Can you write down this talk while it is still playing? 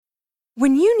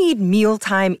When you need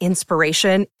mealtime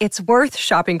inspiration, it's worth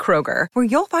shopping Kroger, where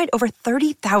you'll find over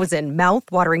 30,000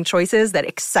 mouth-watering choices that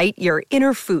excite your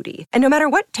inner foodie. And no matter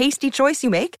what tasty choice you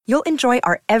make, you'll enjoy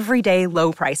our everyday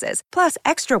low prices, plus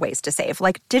extra ways to save,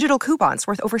 like digital coupons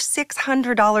worth over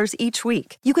 $600 each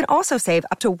week. You can also save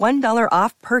up to $1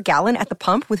 off per gallon at the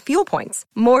pump with fuel points.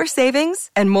 More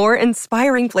savings and more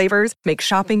inspiring flavors make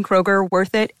shopping Kroger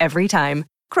worth it every time.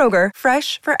 Kroger,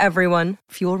 fresh for everyone.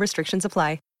 Fuel restrictions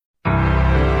apply.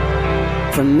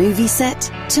 From movie set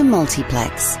to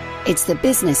multiplex, it's the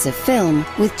business of film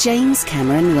with James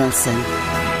Cameron Wilson.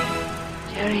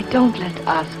 Jerry, don't let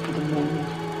us for the moon.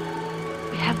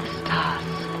 We have the stars.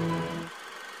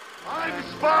 I'm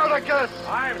Spartacus!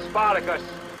 I'm Spartacus.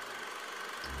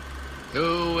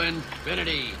 To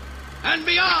infinity and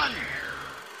beyond!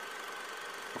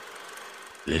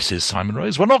 This is Simon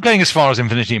Rose. We're not going as far as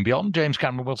Infinity and Beyond. James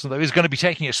Cameron Wilson, though, is going to be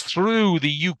taking us through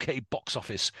the UK box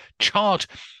office chart.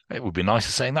 It would be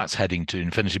nicer saying that's heading to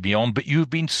Infinity Beyond, but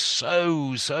you've been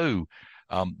so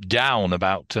down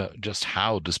about just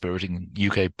how dispiriting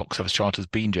UK box office chart has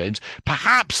been, James.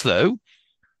 Perhaps, though,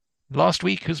 last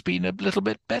week has been a little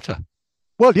bit better.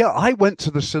 Well, yeah, I went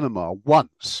to the cinema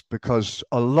once because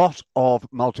a lot of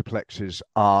multiplexes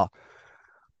are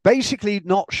basically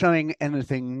not showing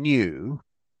anything new,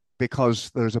 because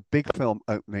there's a big film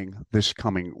opening this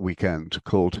coming weekend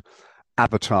called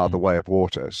Avatar: The Way of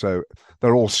Water. So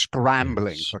they're all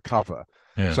scrambling for cover.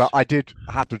 Yes. So I did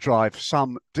have to drive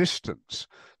some distance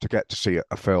to get to see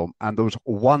a film, and there was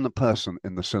one person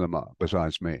in the cinema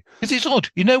besides me. It's odd.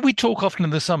 You know, we talk often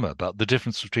in the summer about the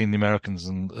difference between the Americans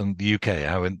and the UK,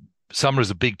 how summer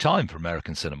is a big time for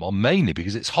American cinema, mainly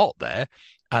because it's hot there.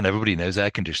 And everybody knows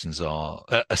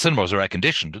cinemas are air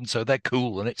conditioned, and so they're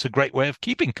cool, and it's a great way of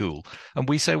keeping cool. And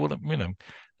we say, well, you know,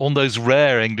 on those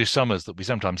rare English summers that we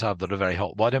sometimes have that are very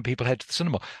hot, why don't people head to the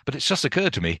cinema? But it's just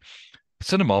occurred to me,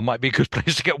 cinema might be a good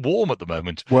place to get warm at the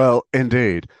moment. Well,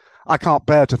 indeed. I can't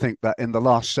bear to think that in the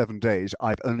last 7 days,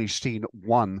 I've only seen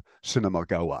one cinema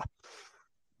goer,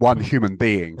 one human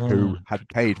being who had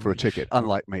paid for a ticket,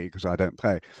 unlike me, because I don't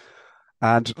pay.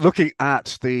 And looking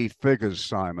at the figures,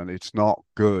 Simon, it's not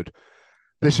good.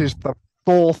 This is the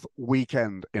 4th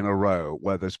weekend in a row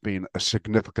where there's been a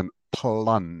significant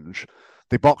plunge.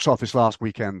 The box office last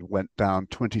weekend went down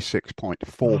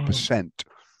 26.4%.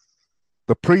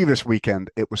 The previous weekend,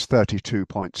 it was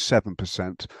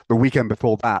 32.7%. The weekend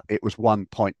before that, it was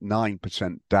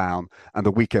 1.9% down. And the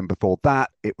weekend before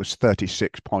that, it was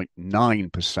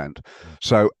 36.9%.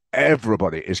 So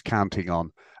everybody is counting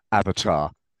on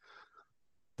Avatar: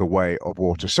 The Way of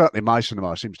Water. Certainly my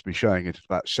cinema seems to be showing it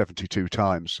about 72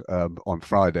 times on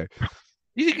Friday.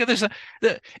 You think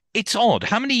it's odd.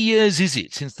 How many years is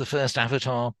it since the first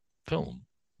Avatar film?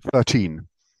 13.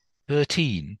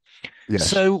 13. Yes.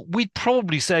 So we'd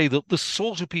probably say that the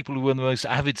sort of people who were the most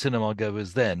avid cinema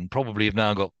goers then probably have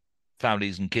now got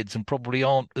families and kids and probably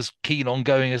aren't as keen on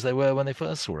going as they were when they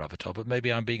first saw Avatar. But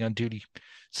maybe I'm being unduly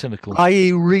cynical.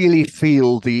 I really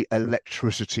feel the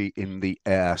electricity in the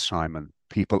air, Simon.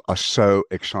 People are so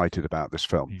excited about this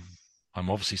film. I'm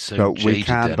obviously so jaded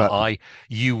then. But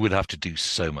you would have to do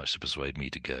so much to persuade me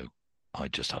to go. I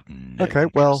just have no Okay,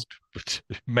 interest. well, But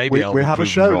maybe we have a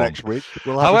show wrong. next week.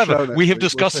 However, we have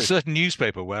discussed a certain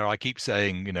newspaper where I keep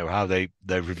saying, you know, how they've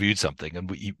reviewed something,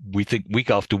 and we think week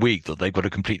after week that they've got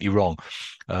it completely wrong.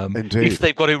 Indeed. If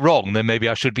they've got it wrong, then maybe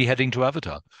I should be heading to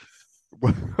Avatar.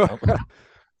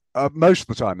 Most of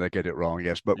the time they get it wrong,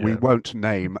 yes, but we won't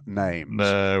name names.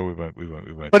 No, we won't.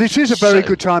 But it is a very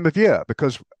good time of year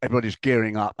because everybody's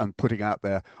gearing up and putting out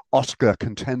their Oscar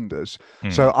contenders.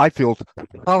 So I feel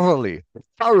thoroughly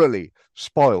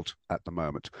spoiled at the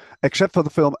moment, except for the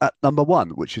film at number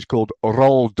 1, which is called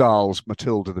Roald Dahl's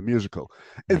Matilda the Musical.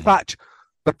 In fact,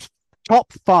 the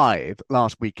top 5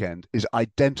 last weekend is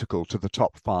identical to the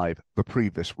top 5 the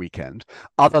previous weekend,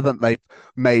 other than they've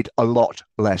made a lot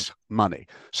less money.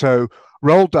 So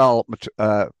Roald Dahl's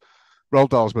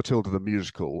Matilda the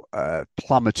Musical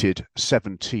plummeted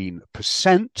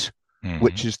 17%,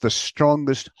 which is the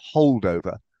strongest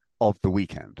holdover of the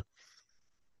weekend.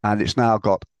 And it's now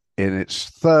got, in its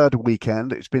 3rd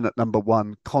weekend, it's been at number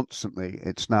 1 constantly.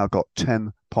 It's now got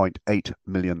 £10.8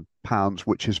 million,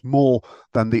 which is more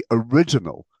than the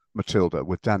original Matilda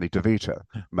with Danny DeVito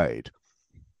made.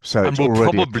 So and it's will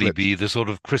already probably be the sort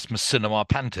of Christmas cinema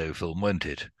panto film, won't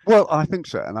it? Well, I think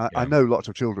so. And I know lots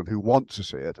of children who want to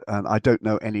see it. And I don't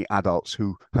know any adults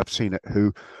who have seen it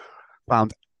who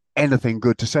found anything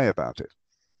good to say about it,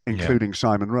 including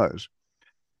Simon Rose.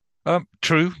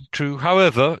 True, true.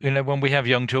 However, when we have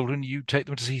young children, you take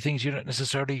them to see things you don't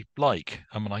necessarily like.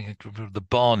 I mean, I remember the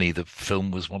Barney, the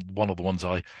film was one of the ones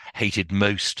I hated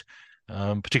most,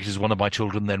 particularly as one of my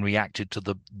children then reacted to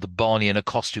the Barney in a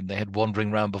costume they had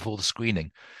wandering around before the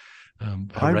screening. I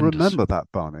Horrendous. remember that,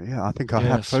 Barney. Yeah, I think I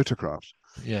have Yes, photographs.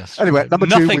 yes. Anyway, number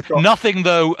two, Nothing, we've got. nothing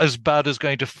though as bad as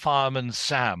going to Fireman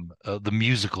Sam, the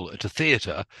musical at a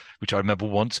theatre, which I remember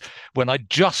once when I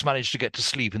just managed to get to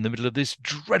sleep in the middle of this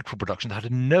dreadful production that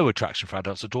had no attraction for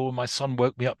adults at all. And my son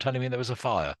woke me up telling me there was a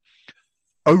fire.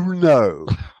 Oh no,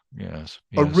 Yes,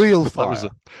 a yes. real That was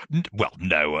fire. well,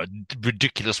 no, a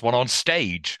ridiculous one on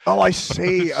stage. Oh, I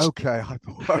see. Okay.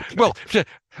 Okay. Well,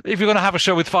 if you're going to have a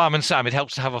show with Fireman Sam, it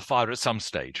helps to have a fire at some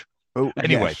stage. Oh,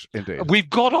 Anyway, yes, indeed. we've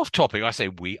got off topic. I say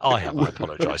we. I have. I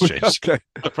apologise, James. Okay.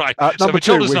 Right. So Number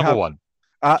two, Matilda's we number have one.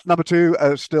 number two,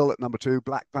 still at number two,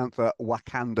 Black Panther: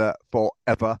 Wakanda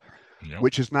Forever, Yeah.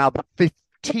 which is now the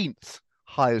 15th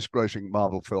highest grossing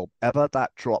Marvel film ever.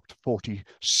 That dropped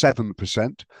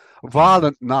 47%.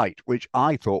 Violent Night, which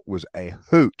I thought was a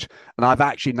hoot. And I've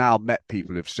actually now met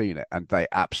people who've seen it and they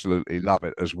absolutely love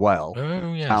it as well.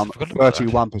 Oh, yes. Down I forgot about that.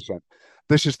 31%.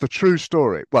 This is the true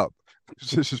story. Well,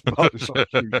 this is not a true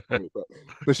story, but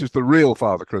this is the real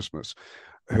Father Christmas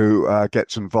who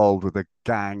gets involved with a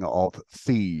gang of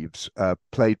thieves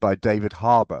played by David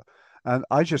Harbour. And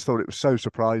I just thought it was so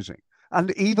surprising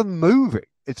and even moving.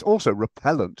 It's also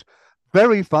repellent,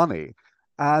 very funny,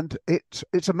 and it's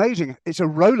amazing. It's a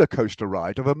roller coaster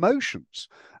ride of emotions.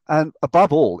 And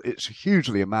above all, it's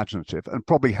hugely imaginative and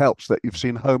probably helps that you've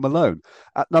seen Home Alone.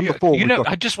 At number four, we've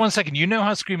got, just 1 second. You know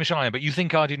how squeamish I am, but you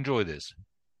think I'd enjoy this?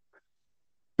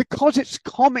 because it's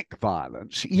comic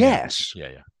violence, yes. Yeah,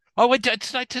 yeah. Oh, it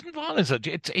isn't violence.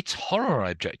 It's horror. I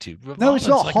object to. No, it's Violence,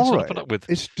 not I can sort horror. of put up with.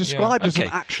 It's described as an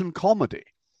okay. action comedy.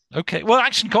 Okay. Well,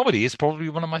 action comedy is probably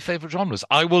one of my favorite genres.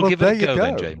 I will Well, give there it a you go, go.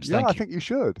 then, James. Yeah, Thank I you. think you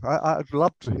should. I'd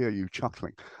love to hear you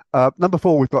chuckling. Number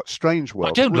four, we've got Strange Well,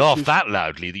 World. don't which laugh is- that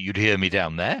loudly that you'd hear me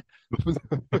down there.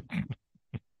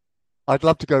 I'd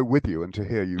love to go with you and to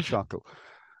hear you chuckle.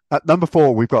 At number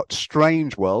four, we've got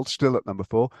Strange World, still at number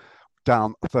four,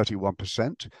 down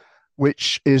 31%,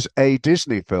 which is a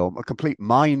Disney film, a complete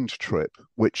mind trip,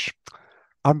 which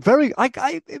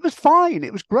it was fine.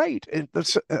 It was great.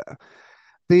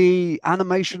 The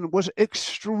animation was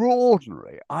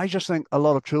extraordinary. I just think a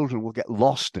lot of children will get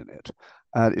lost in it.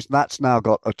 And that's now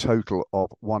got a total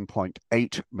of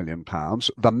 £1.8 million.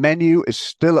 The Menu is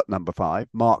still at number five.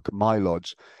 Mark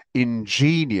Mylod's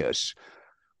ingenious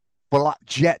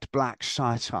jet black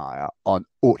satire on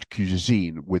haute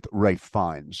cuisine with Rafe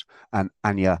Fiennes and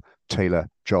Anya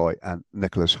Taylor-Joy and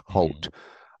Nicholas Hoult.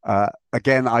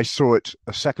 Again, I saw it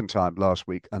a second time last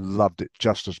week and loved it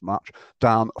just as much,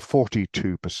 down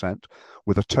 42%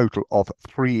 with a total of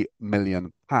 £3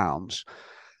 million.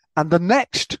 And the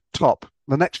next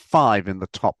five in the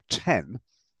top 10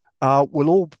 will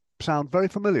all sound very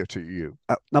familiar to you.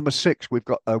 At number six, we've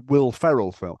got a Will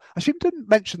Ferrell film. I seem to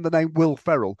mention the name Will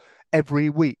Ferrell every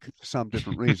week for some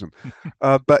different reason.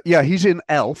 But yeah, he's in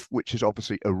Elf, which is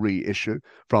obviously a reissue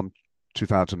from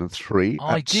 2003.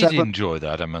 I did enjoy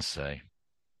that, I must say.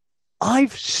 I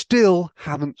still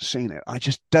haven't seen it. I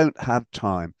just don't have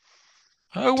time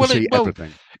Oh to well, see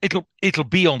everything. it'll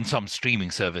be on some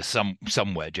streaming service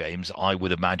somewhere, James. I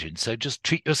would imagine. So just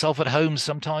treat yourself at home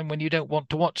sometime when you don't want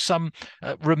to watch some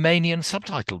Romanian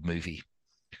subtitled movie.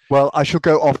 Well, I shall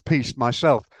go off piece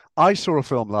myself. I saw a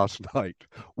film last night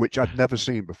which I'd never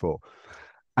seen before,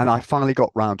 and I finally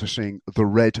got round to seeing The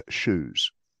Red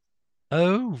Shoes,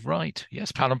 Oh right,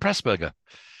 yes, Alan Pressburger.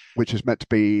 which is meant to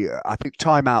be, I think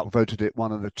Time Out voted it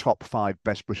one of the top 5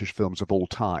 best British films of all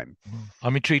time.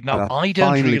 I'm intrigued now. And I don't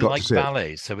finally really got to like see it.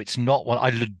 ballets, so it's not one. I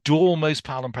adore most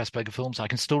Powell and Pressburger films. I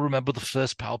can still remember the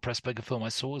first Powell Pressburger film I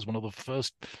saw as one of the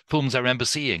first films I remember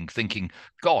seeing, thinking,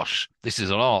 "Gosh, this is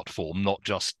an art form, not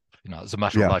just it's a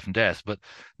matter Yeah. of life and death." But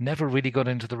never really got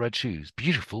into The Red Shoes.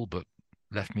 Beautiful, but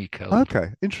left me cold.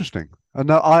 Okay, interesting.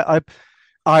 No,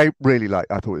 I really like.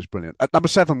 I thought it was brilliant. At number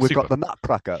 7, we've got Super. The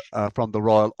Nutcracker from the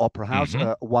Royal Opera House,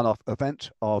 Mhm. a one-off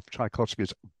event of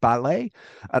Tchaikovsky's ballet.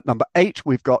 At number 8,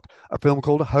 we've got a film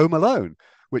called Home Alone,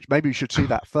 which maybe you should see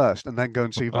that first and then go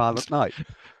and see Violent Night.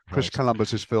 Chris Right.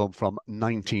 Columbus's film from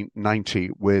 1990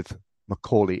 with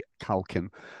Macaulay Culkin.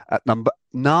 At number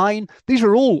 9, these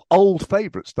are all old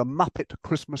favourites. The Muppet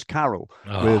Christmas Carol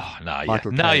with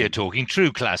Michael now you're Caine. talking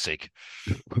true classic.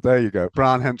 There you go.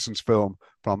 Brian Henson's film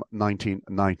from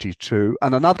 1992.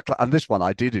 And and this one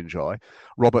I did enjoy,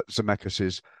 Robert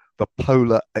Zemeckis' The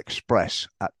Polar Express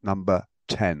at number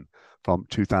 10 from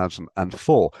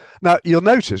 2004. Now, you'll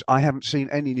notice I haven't seen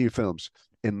any new films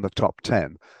in the top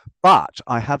 10. But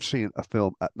I have seen a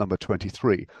film at number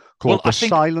 23 called Well, The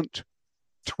Silent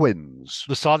Twins.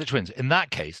 The Silent Twins. In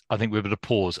that case, I think we're going to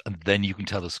pause and then you can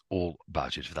tell us all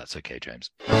about it, if that's okay, James.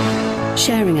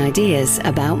 Sharing ideas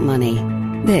about money.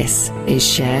 This is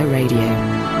Share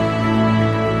Radio.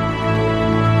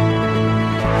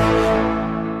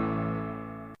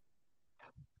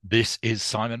 This is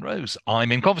Simon Rose.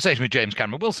 I'm in conversation with James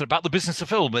Cameron Wilson about the business of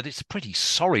film, but it's a pretty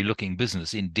sorry-looking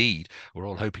business indeed. We're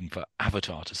all hoping for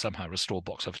Avatar to somehow restore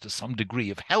box office to some degree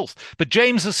of health. But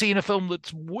James has seen a film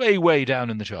that's way, way down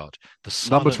in the chart. The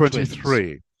Silent Number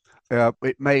 23.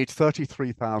 It made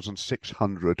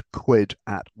 33,600 quid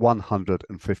at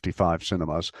 155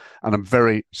 cinemas, and I'm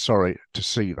very sorry to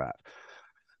see that.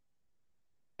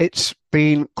 It's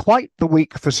been quite the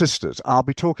week for sisters. I'll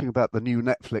be talking about the new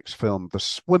Netflix film, The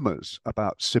Swimmers,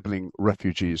 about sibling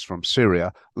refugees from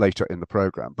Syria later in the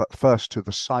program. But first to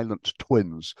The Silent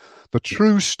Twins, the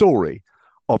true story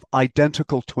of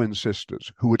identical twin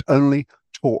sisters who would only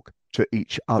talk to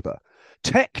each other.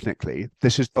 Technically,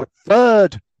 this is the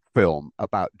third film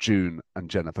about June and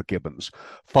Jennifer Gibbons,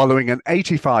 following an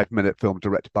 85-minute film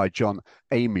directed by John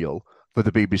Amiel for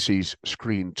the BBC's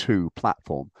Screen 2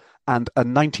 platform, and a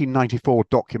 1994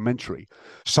 documentary,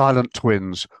 Silent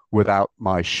Twins Without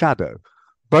My Shadow,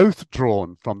 both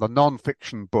drawn from the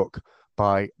non-fiction book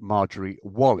by Marjorie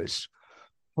Wallace,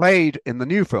 played in the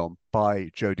new film by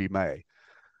Jodie May.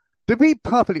 To be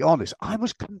perfectly honest, I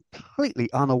was completely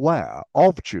unaware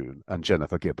of June and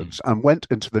Jennifer Gibbons and went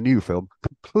into the new film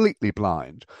completely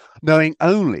blind, knowing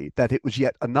only that it was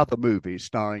yet another movie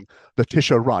starring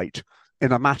Letitia Wright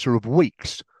in a matter of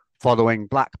weeks following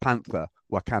Black Panther,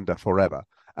 Wakanda Forever,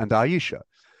 and Aisha.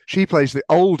 She plays the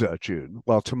older June,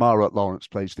 while Tamara Lawrence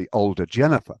plays the older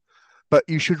Jennifer. But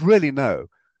you should really know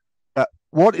that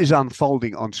what is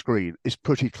unfolding on screen is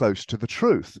pretty close to the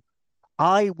truth.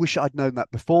 I wish I'd known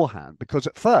that beforehand, because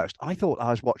at first I thought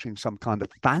I was watching some kind of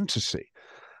fantasy,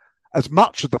 as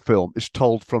much of the film is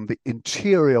told from the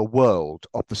interior world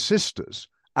of the sisters,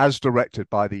 as directed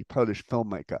by the Polish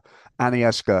filmmaker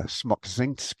Agnieszka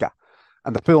Smoczyńska.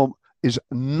 And the film is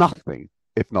nothing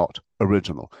if not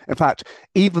original. In fact,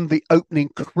 even the opening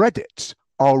credits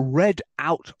are read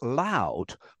out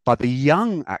loud by the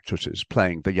young actresses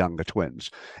playing the younger twins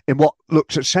in what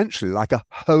looks essentially like a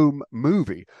home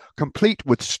movie, complete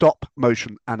with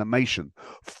stop-motion animation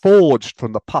forged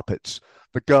from the puppets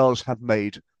the girls have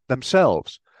made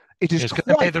themselves. It is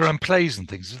They made their own plays and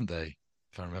things, didn't they?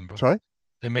 If I remember. Sorry?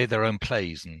 They made their own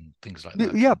plays and things like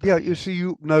that. Yeah. You see,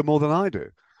 you know more than I do.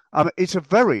 It's a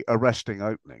very arresting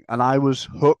opening, and I was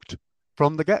hooked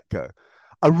from the get-go.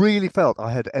 I really felt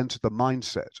I had entered the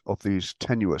mindset of these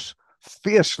tenuous,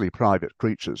 fiercely private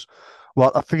creatures,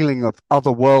 while a feeling of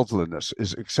otherworldliness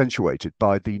is accentuated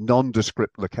by the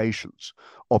nondescript locations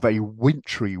of a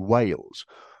wintry Wales,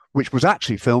 which was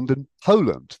actually filmed in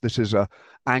Poland. This is an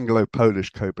Anglo-Polish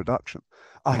co-production.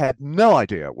 I had no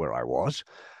idea where I was,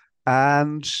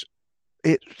 and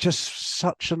it's just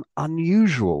such an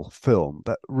unusual film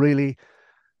that really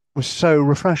was so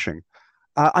refreshing.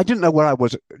 I didn't know where I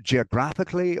was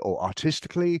geographically or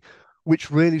artistically,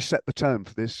 which really set the tone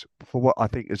for what I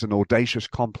think is an audacious,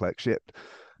 complex, yet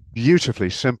beautifully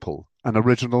simple and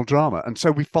original drama. And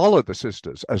so we follow the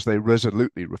sisters as they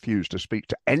resolutely refuse to speak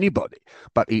to anybody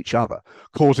but each other,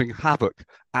 causing havoc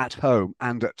at home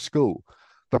and at school.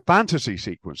 The fantasy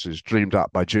sequences dreamed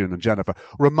up by June and Jennifer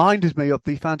reminded me of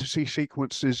the fantasy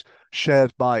sequences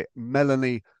shared by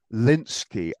Melanie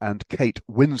Lynskey and Kate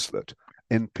Winslet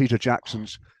in Peter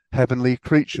Jackson's Heavenly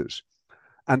Creatures,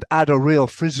 and add a real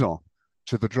frisson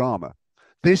to the drama.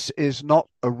 This is not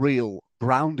a real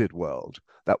grounded world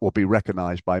that will be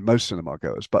recognized by most cinema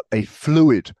goers, but a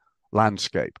fluid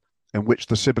landscape in which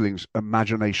the siblings'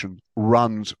 imagination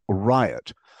runs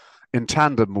riot, in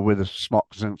tandem with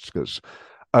Smoczyńska's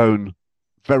own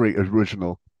very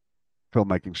original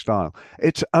filmmaking style.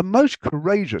 It's a most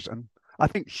courageous and I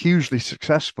think hugely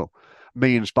successful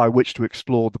means by which to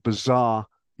explore the bizarre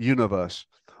universe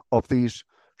of these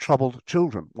troubled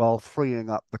children while freeing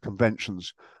up the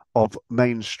conventions of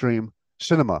mainstream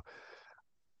cinema.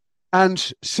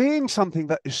 And seeing something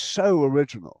that is so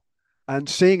original and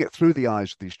seeing it through the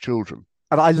eyes of these children.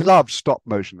 And I love stop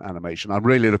motion animation. I'm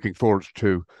really looking forward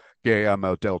to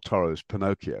Guillermo del Toro's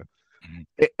Pinocchio.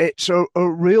 It's a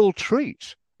real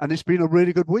treat, and it's been a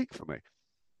really good week for me.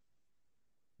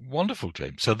 Wonderful,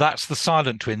 James. So that's The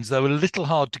Silent Twins. They were a little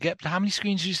hard to get, but how many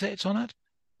screens did you say it's on at?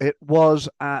 It was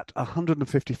at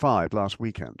 155 last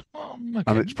weekend. Oh, okay.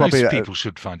 And it's probably most people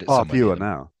should find it somewhere viewer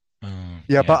now.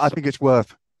 Yeah, but I think it's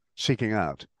worth seeking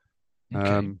out.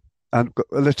 Okay. And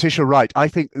Letitia Wright, I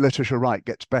think Letitia Wright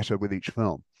gets better with each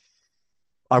film.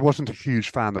 I wasn't a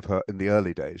huge fan of her in the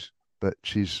early days, but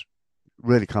she's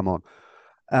really come on.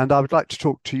 And I would like to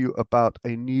talk to you about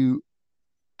a new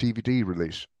DVD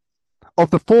release. Of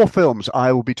the 4 films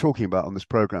I will be talking about on this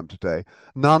program today,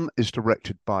 none is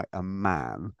directed by a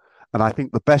man. And I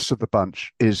think the best of the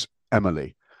bunch is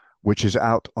Emily, which is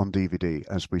out on DVD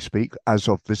as we speak, as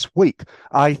of this week.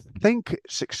 I think it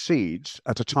succeeds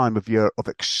at a time of year of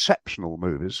exceptional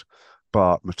movies,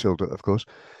 bar Matilda, of course,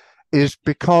 is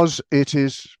because it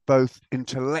is both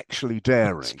intellectually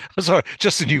daring. Sorry,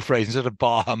 just a new phrase. Instead of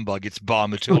bar humbug, it's bar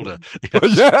Matilda.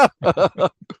 Yeah.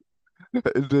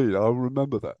 Indeed, I'll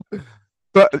remember that.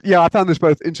 But yeah, I found this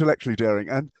both intellectually daring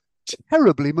and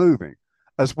terribly moving,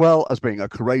 as well as being a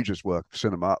courageous work of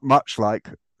cinema, much like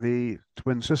the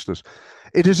Twin Sisters.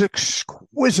 It is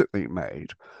exquisitely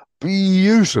made,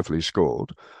 beautifully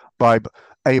scored by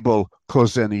Abel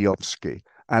Korzeniowski,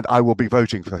 and I will be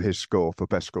voting for his score for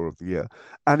Best Score of the Year.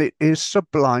 And it is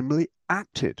sublimely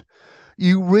acted.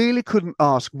 You really couldn't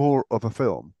ask more of a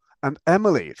film. And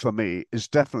Emily, for me, is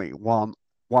definitely one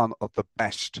of the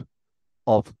best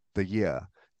of the year.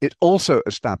 It also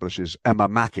establishes Emma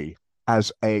Mackey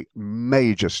as a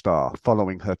major star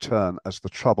following her turn as the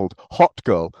troubled hot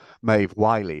girl Maeve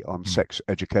Wiley on Sex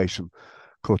Education,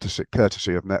 courtesy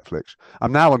of Netflix.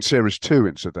 I'm now on series 2,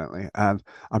 incidentally, and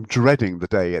I'm dreading the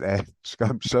day it ends.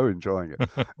 I'm so enjoying it.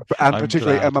 And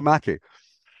particularly glad. Emma Mackey.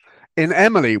 In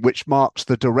Emily, which marks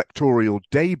the directorial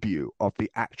debut of the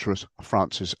actress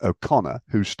Frances O'Connor,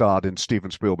 who starred in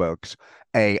Steven Spielberg's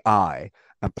AI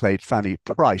and played Fanny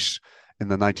Price in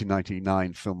the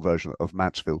 1999 film version of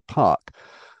Mansfield Park,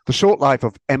 the short life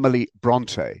of Emily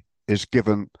Bronte is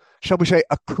given, shall we say,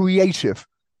 a creative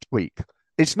tweak.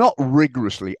 It's not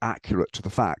rigorously accurate to the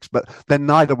facts, but then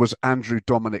neither was Andrew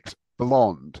Dominik's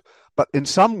Blonde. But in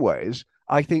some ways,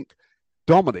 I think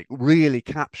Dominik really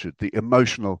captured the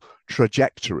emotional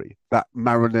trajectory that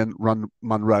Marilyn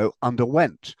Monroe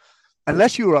underwent.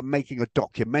 Unless you are making a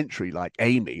documentary like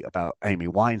Amy about Amy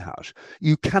Winehouse,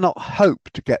 you cannot hope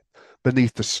to get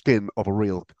beneath the skin of a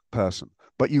real person.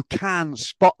 But you can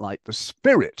spotlight the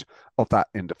spirit of that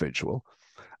individual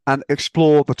and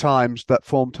explore the times that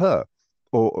formed her,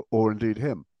 or indeed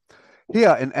him.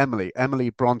 Here in Emily,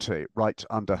 Emily Bronte writes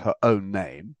under her own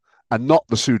name and not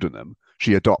the pseudonym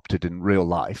she adopted in real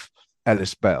life,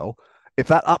 Ellis Bell. If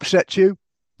that upsets you,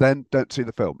 then don't see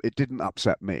the film. It didn't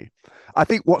upset me. I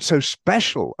think what's so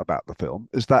special about the film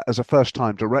is that as a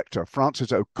first-time director,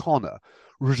 Frances O'Connor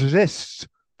resists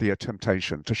the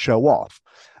temptation to show off,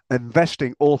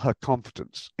 investing all her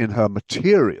confidence in her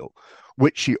material,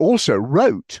 which she also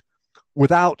wrote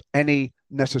without any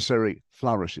necessary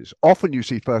flourishes. Often you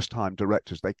see first-time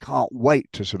directors, they can't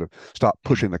wait to sort of start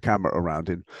pushing the camera around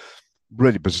in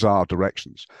really bizarre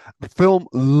directions. The film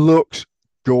looks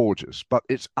gorgeous, but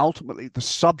it's ultimately the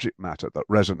subject matter that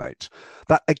resonates.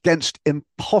 That against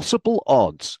impossible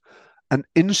odds, an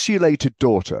insulated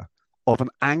daughter of an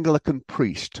Anglican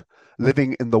priest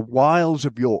living in the wilds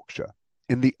of Yorkshire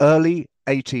in the early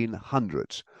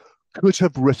 1800s could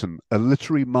have written a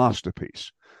literary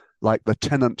masterpiece like The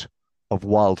Tenant of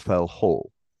Wildfell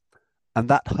Hall, and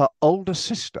that her older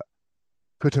sister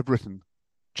could have written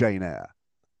Jane Eyre,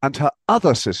 and her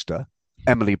other sister,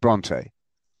 Emily Bronte,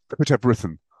 could have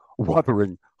written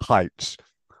Wuthering Heights,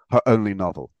 her only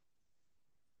novel.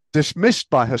 Dismissed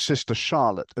by her sister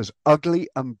Charlotte as ugly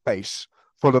and base,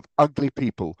 full of ugly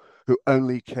people who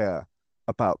only care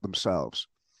about themselves.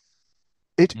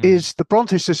 It is, the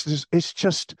Bronte sisters,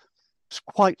 it's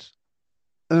quite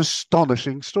an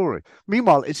astonishing story.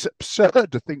 Meanwhile, it's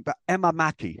absurd to think that Emma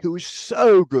Mackey, who is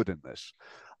so good in this,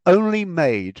 only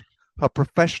made her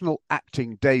professional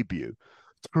acting debut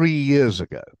 3 years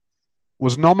ago,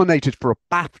 was nominated for a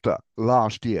BAFTA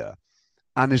last year,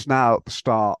 and is now the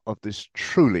star of this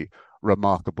truly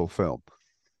remarkable film.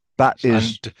 That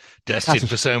is and destined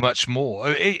for so much more.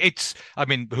 I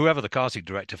mean, whoever the casting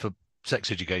director for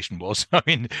Sex Education was, I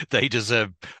mean, they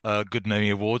deserve good Emmy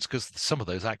awards, because some of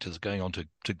those actors are going on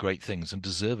to great things, and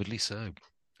deservedly so.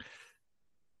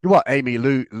 What, Amy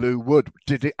Lou Wood,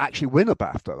 did it actually win a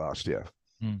BAFTA last year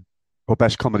for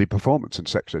Best Comedy Performance in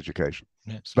Sex Education?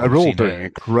 Yes, they're all doing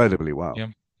incredibly well.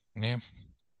 Yeah.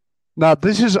 Now,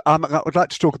 this is, I would like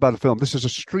to talk about a film. This is a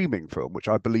streaming film, which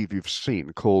I believe you've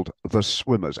seen, called The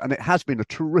Swimmers. And it has been a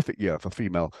terrific year for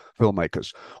female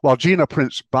filmmakers. While Gina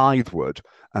Prince Bythewood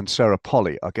and Sarah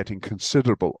Polley are getting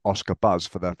considerable Oscar buzz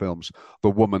for their films The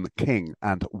Woman King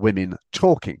and Women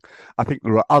Talking, I think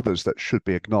there are others that should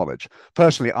be acknowledged.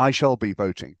 Personally, I shall be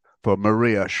voting for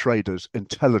Maria Schrader's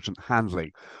intelligent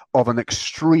handling of an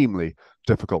extremely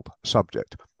difficult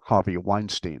subject. Harvey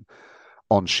Weinstein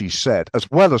on She Said, as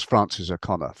well as Frances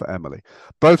O'Connor for Emily,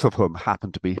 both of whom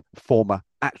happen to be former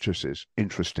actresses,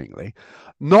 interestingly.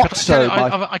 Not so.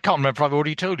 I can't remember if I've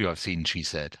already told you I've seen She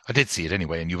Said. I did see it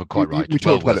anyway, and you were quite right. We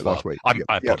talked about it last week. I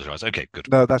apologise. Okay,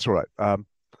 good. No, that's all right.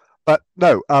 But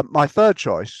no, my third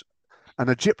choice, an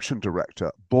Egyptian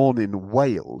director born in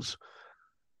Wales,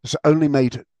 has only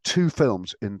made 2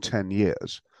 films in 10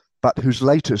 years, but whose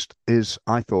latest is,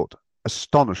 I thought,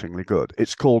 astonishingly good.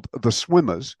 It's called The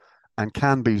Swimmers and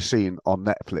can be seen on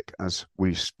Netflix as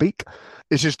we speak.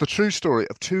 It is the true story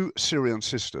of 2 Syrian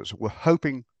sisters who were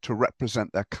hoping to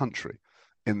represent their country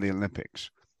in the Olympics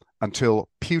until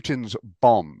Putin's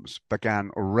bombs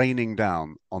began raining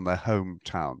down on their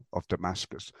hometown of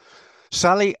Damascus.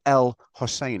 Sally El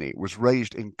Hosseini was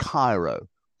raised in Cairo,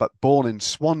 but born in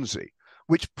Swansea,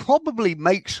 which probably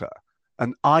makes her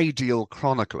an ideal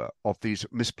chronicler of these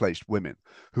misplaced women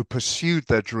who pursued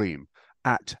their dream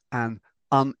at an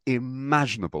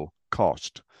unimaginable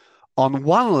cost. On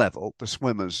one level, The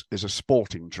Swimmers is a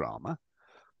sporting drama,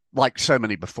 like so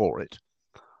many before it.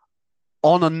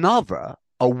 On another,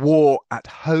 a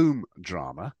war-at-home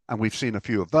drama, and we've seen a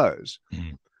few of those.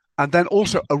 And then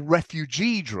also a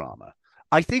refugee drama.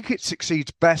 I think it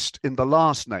succeeds best in the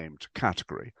last-named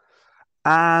category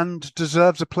and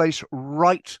deserves a place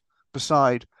right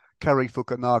beside Cary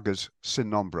Fukunaga's Sin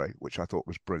Nombre, which I thought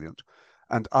was brilliant,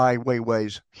 and Ai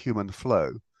Weiwei's Human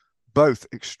Flow, both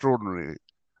extraordinarily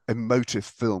emotive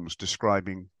films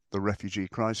describing the refugee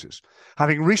crisis.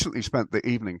 Having recently spent the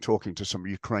evening talking to some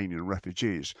Ukrainian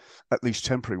refugees, at least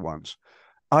temporary ones,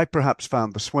 I perhaps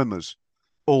found The Swimmers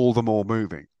all the more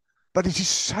moving. But it is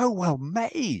so well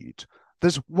made.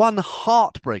 There's one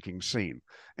heartbreaking scene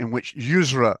in which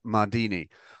Yusra Mardini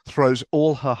throws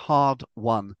all her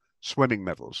hard-won swimming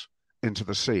medals into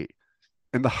the sea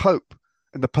in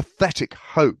the pathetic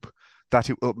hope that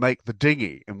it will make the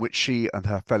dinghy in which she and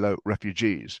her fellow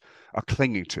refugees are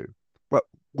clinging to, well,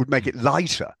 would make it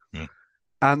lighter.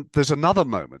 And there's another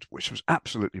moment, which was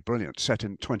absolutely brilliant, set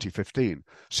in 2015,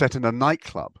 set in a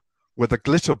nightclub where the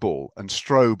glitter ball and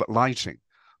strobe lighting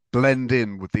blend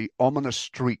in with the ominous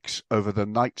streaks over the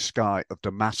night sky of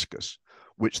Damascus,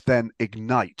 which then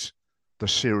ignite the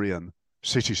Syrian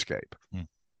cityscape.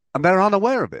 And they're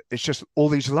unaware of it. It's just all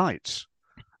these lights.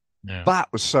 Yeah. That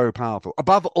was so powerful.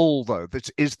 Above all, though,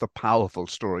 this is the powerful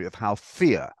story of how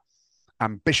fear,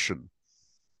 ambition,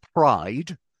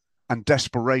 pride, and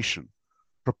desperation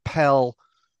propel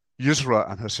Yusra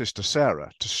and her sister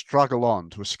Sarah to struggle on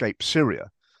to escape Syria,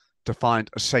 to find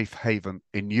a safe haven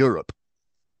in Europe,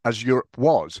 as Europe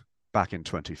was back in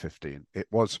 2015. It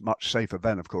was much safer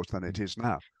then, of course, than it is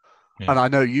now. And I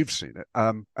know you've seen it.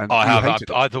 And I have.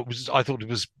 I thought it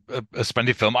was a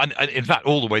splendid film. And in fact,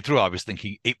 all the way through, I was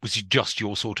thinking it was just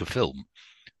your sort of film.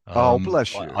 Oh,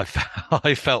 bless you.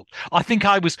 I think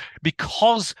I was,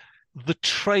 because the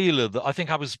trailer, I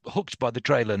think I was hooked by the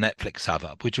trailer Netflix have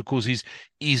up, which of course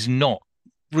is not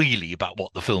really about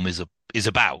what the film is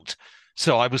about.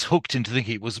 So I was hooked into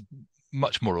thinking it was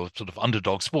much more of a sort of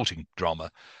underdog sporting drama.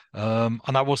 And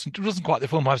it wasn't quite the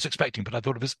film I was expecting, but I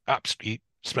thought it was absolutely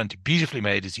splendid, beautifully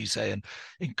made, as you say, and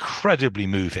incredibly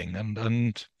moving,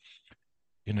 and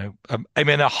you know, I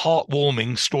mean, a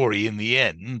heartwarming story in the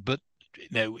end, but you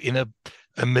know, in a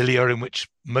milieu in which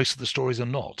most of the stories are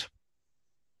not.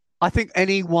 I think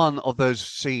any one of those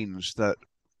scenes that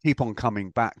keep on coming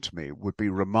back to me would be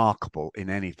remarkable in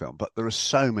any film, but there are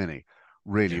so many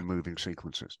really moving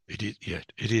sequences. It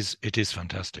is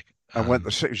fantastic. And when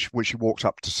she walks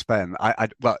up to Sven,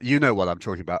 well, you know what I'm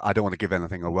talking about. I don't want to give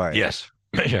anything away. Yes.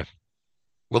 Yeah.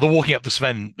 Well, the walking up to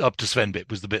Sven bit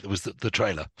was the bit that was the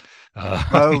trailer.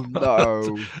 Oh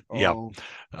no! Yeah,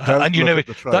 and you know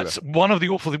that's one of the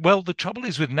awful. Well, the trouble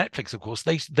is with Netflix, of course,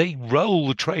 they roll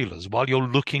the trailers while you're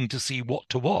looking to see what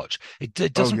to watch. It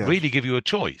doesn't really give you a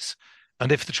choice,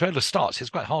 and if the trailer starts, it's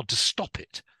quite hard to stop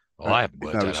it. Well, I haven't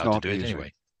worked out how to do it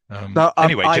anyway.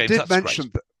 Anyway, James,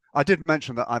 I did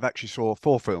mention that I've actually saw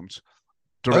 4 films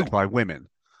directed by women.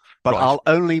 But right. I'll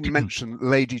only mention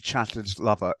Lady Chatterley's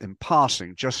Lover in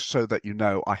passing, just so that you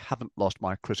know I haven't lost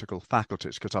my critical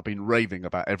faculties, because I've been raving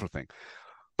about everything.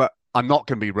 But I'm not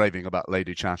going to be raving about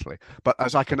Lady Chatterley. But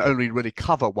as I can only really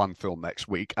cover one film next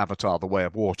week, Avatar: The Way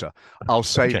of Water, I'll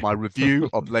save my review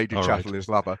of Lady Chatterley's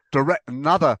Lover,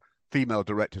 another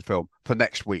female-directed film, for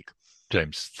next week.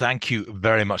 James, thank you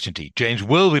very much indeed. James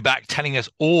will be back telling us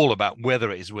all about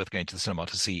whether it is worth going to the cinema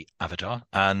to see Avatar,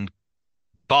 and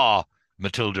bar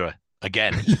Matilda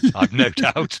again, I've no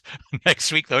doubt,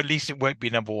 next week, though at least it won't be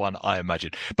number 1, I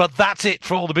imagine. But that's it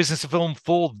for All the Business of Film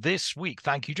for this week.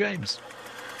 Thank you, James.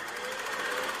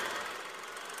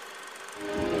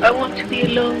 I want to be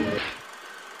alone.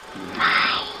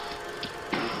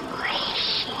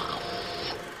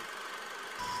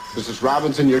 Mrs.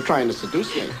 Robinson, you're trying to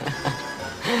seduce me.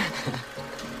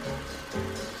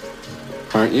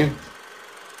 Aren't you?